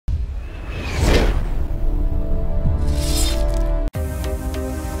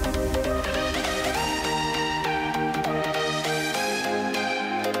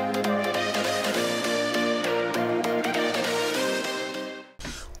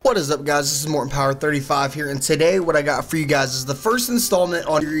What is up, guys? This is Morton Power 35 here, and today what I got for you guys is the first installment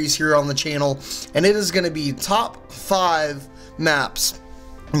on series here on the channel, and it is going to be top 5 maps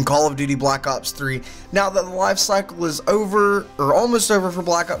in Call of Duty Black Ops 3. Now that the life cycle is over, or almost over for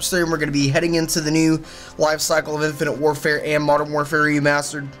Black Ops 3, and we're going to be heading into the new life cycle of Infinite Warfare and Modern Warfare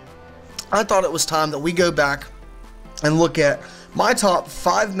Remastered, I thought it was time that we go back and look at my top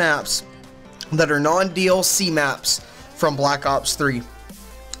 5 maps that are non-DLC maps from Black Ops 3.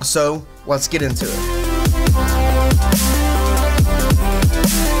 So, let's get into it.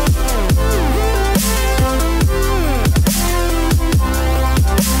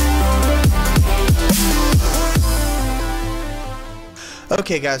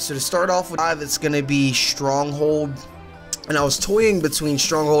 Okay guys, so to start off with 5, it's going to be Stronghold. And I was toying between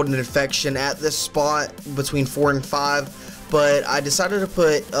Stronghold and Infection at this spot between 4 and 5. But I decided to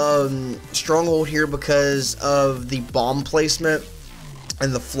put Stronghold here because of the bomb placement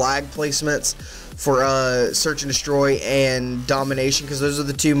and the flag placements for Search and Destroy and Domination, because those are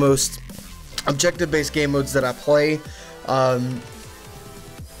the two most objective-based game modes that I play. I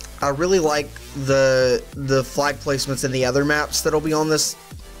really like the flag placements in the other maps that'll be on this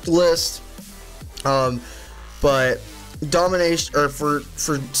list, but Domination, or for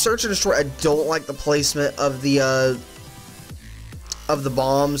Search and Destroy, I don't like the placement of the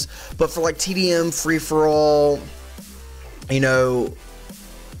bombs, but for like TDM, Free for All, you know,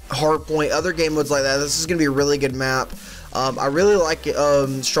 Hardpoint, other game modes like that, this is going to be a really good map. I really like it,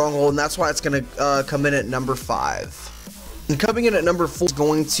 Stronghold, and that's why it's going to come in at number 5. And coming in at number 4 is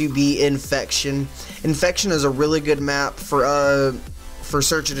going to be Infection. Infection is a really good map for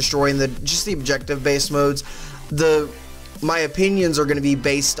Search and Destroy and just the objective-based modes. My opinions are going to be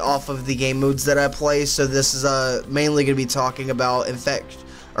based off of the game modes that I play, so this is mainly going to be talking about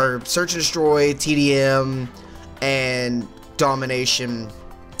Search and Destroy, TDM, and Domination.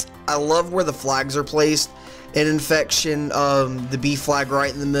 I love where the flags are placed in Infection, the B flag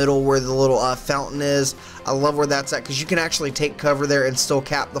right in the middle where the little fountain is. I love where that's at because you can actually take cover there and still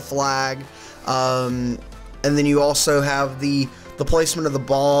cap the flag. And then you also have the placement of the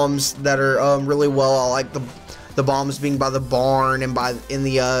bombs that are really well. I like the bombs being by the barn and in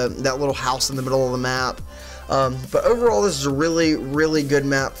that little house in the middle of the map. But overall, this is a really good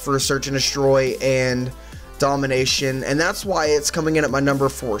map for Search and Destroy and Domination, and that's why it's coming in at my number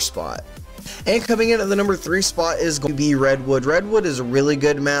 4 spot. And coming in at the number 3 spot is going to be Redwood. Redwood is a really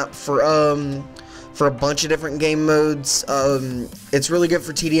good map for a bunch of different game modes. It's really good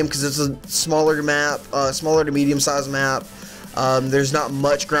for TDM because it's a smaller map, smaller to medium sized map. There's not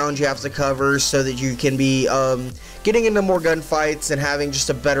much ground you have to cover, so that you can be getting into more gunfights and having just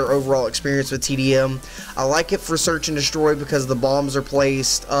a better overall experience with TDM. I like it for Search and Destroy because the bombs are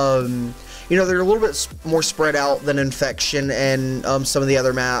placed, you know, they're a little bit more spread out than Infection and some of the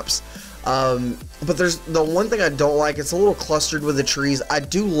other maps. But there's the one thing I don't like, it's a little clustered with the trees. I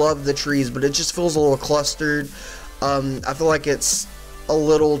do love the trees, but it just feels a little clustered. I feel like it's a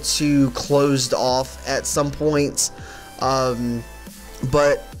little too closed off at some points.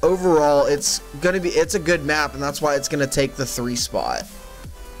 But overall, it's a good map, and that's why it's gonna take the 3 spot.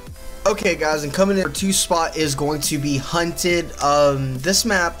 Okay guys, and coming in at 2 spot is going to be Hunted. This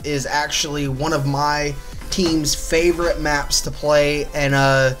map is actually one of my team's favorite maps to play, and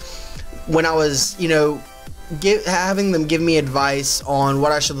when I was, you know, having them give me advice on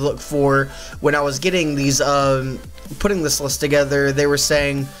what I should look for when I was getting these, putting this list together, they were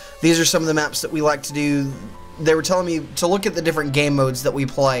saying these are some of the maps that we like to do. They were telling me to look at the different game modes that we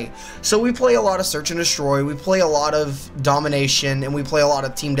play. So we play a lot of Search and Destroy, we play a lot of Domination, and we play a lot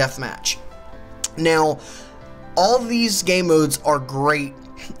of Team Deathmatch. Now, all of these game modes are great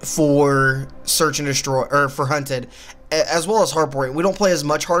for Search and Destroy, or for Hunted, as well as Hardpoint. We don't play as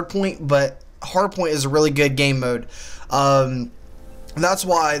much Hardpoint, but Hardpoint is a really good game mode. That's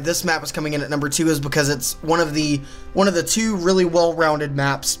why this map is coming in at number 2, is because it's one of the 2 really well-rounded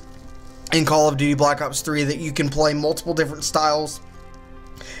maps in Call of Duty Black Ops 3 that you can play multiple different styles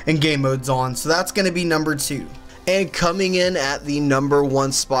and game modes on. So that's going to be number 2. And coming in at the number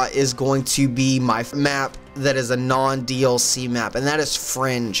 1 spot is going to be my map that is a non-DLC map, and that is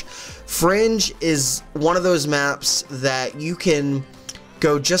Fringe. Fringe is one of those maps that you can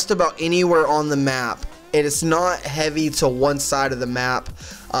go just about anywhere on the map. It is not heavy to one side of the map.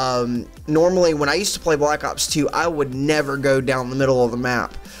 Normally, when I used to play Black Ops 2, I would never go down the middle of the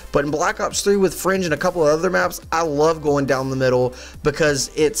map. But in Black Ops 3 with Fringe and a couple of other maps, I love going down the middle because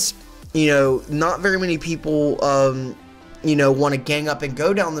it's, you know, not very many people, you know, want to gang up and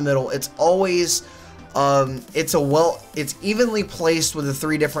go down the middle. It's always, it's evenly placed with the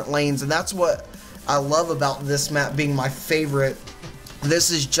 3 different lanes, and that's what I love about this map being my favorite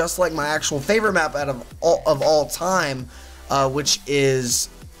this is just like my actual favorite map out of all time, which is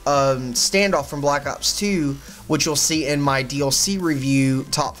Standoff from Black Ops 2, which you'll see in my DLC review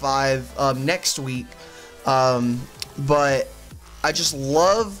top 5 next week. But I just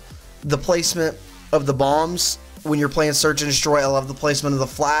love the placement of the bombs when you're playing Search and Destroy. I love the placement of the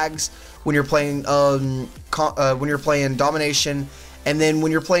flags when you're playing Domination, and then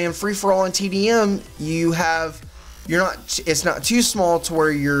when you're playing Free for All and TDM, it's not too small to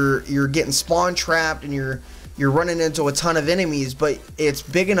where you're getting spawn trapped and you're running into a ton of enemies, but it's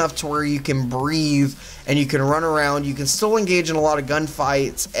big enough to where you can breathe and you can run around, you can still engage in a lot of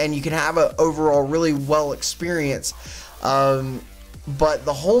gunfights, and you can have an overall really well experience. But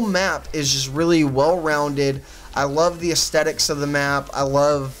the whole map is just really well-rounded. I love the aesthetics of the map. I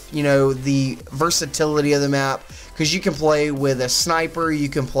love, you know, the versatility of the map, because you can play with a sniper, you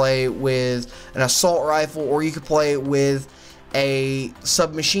can play with an assault rifle, or you can play with a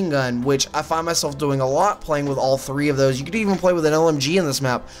submachine gun, which I find myself doing a lot, playing with all three of those. You could even play with an LMG in this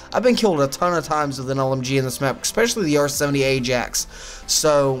map. I've been killed a ton of times with an LMG in this map, especially the R70 Ajax.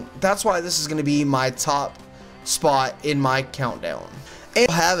 So that's why this is going to be my top spot in my countdown. And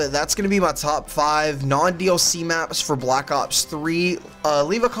I'll have it. That's going to be my top 5 non-DLC maps for Black Ops 3.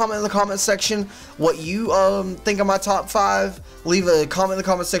 Leave a comment in the comment section what you think of my top 5. Leave a comment in the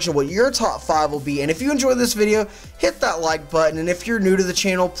comment section what your top 5 will be. And if you enjoyed this video, hit that like button. And if you're new to the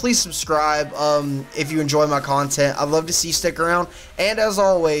channel, please subscribe if you enjoy my content. I'd love to see you stick around. And as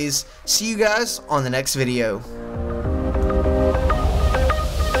always, see you guys on the next video.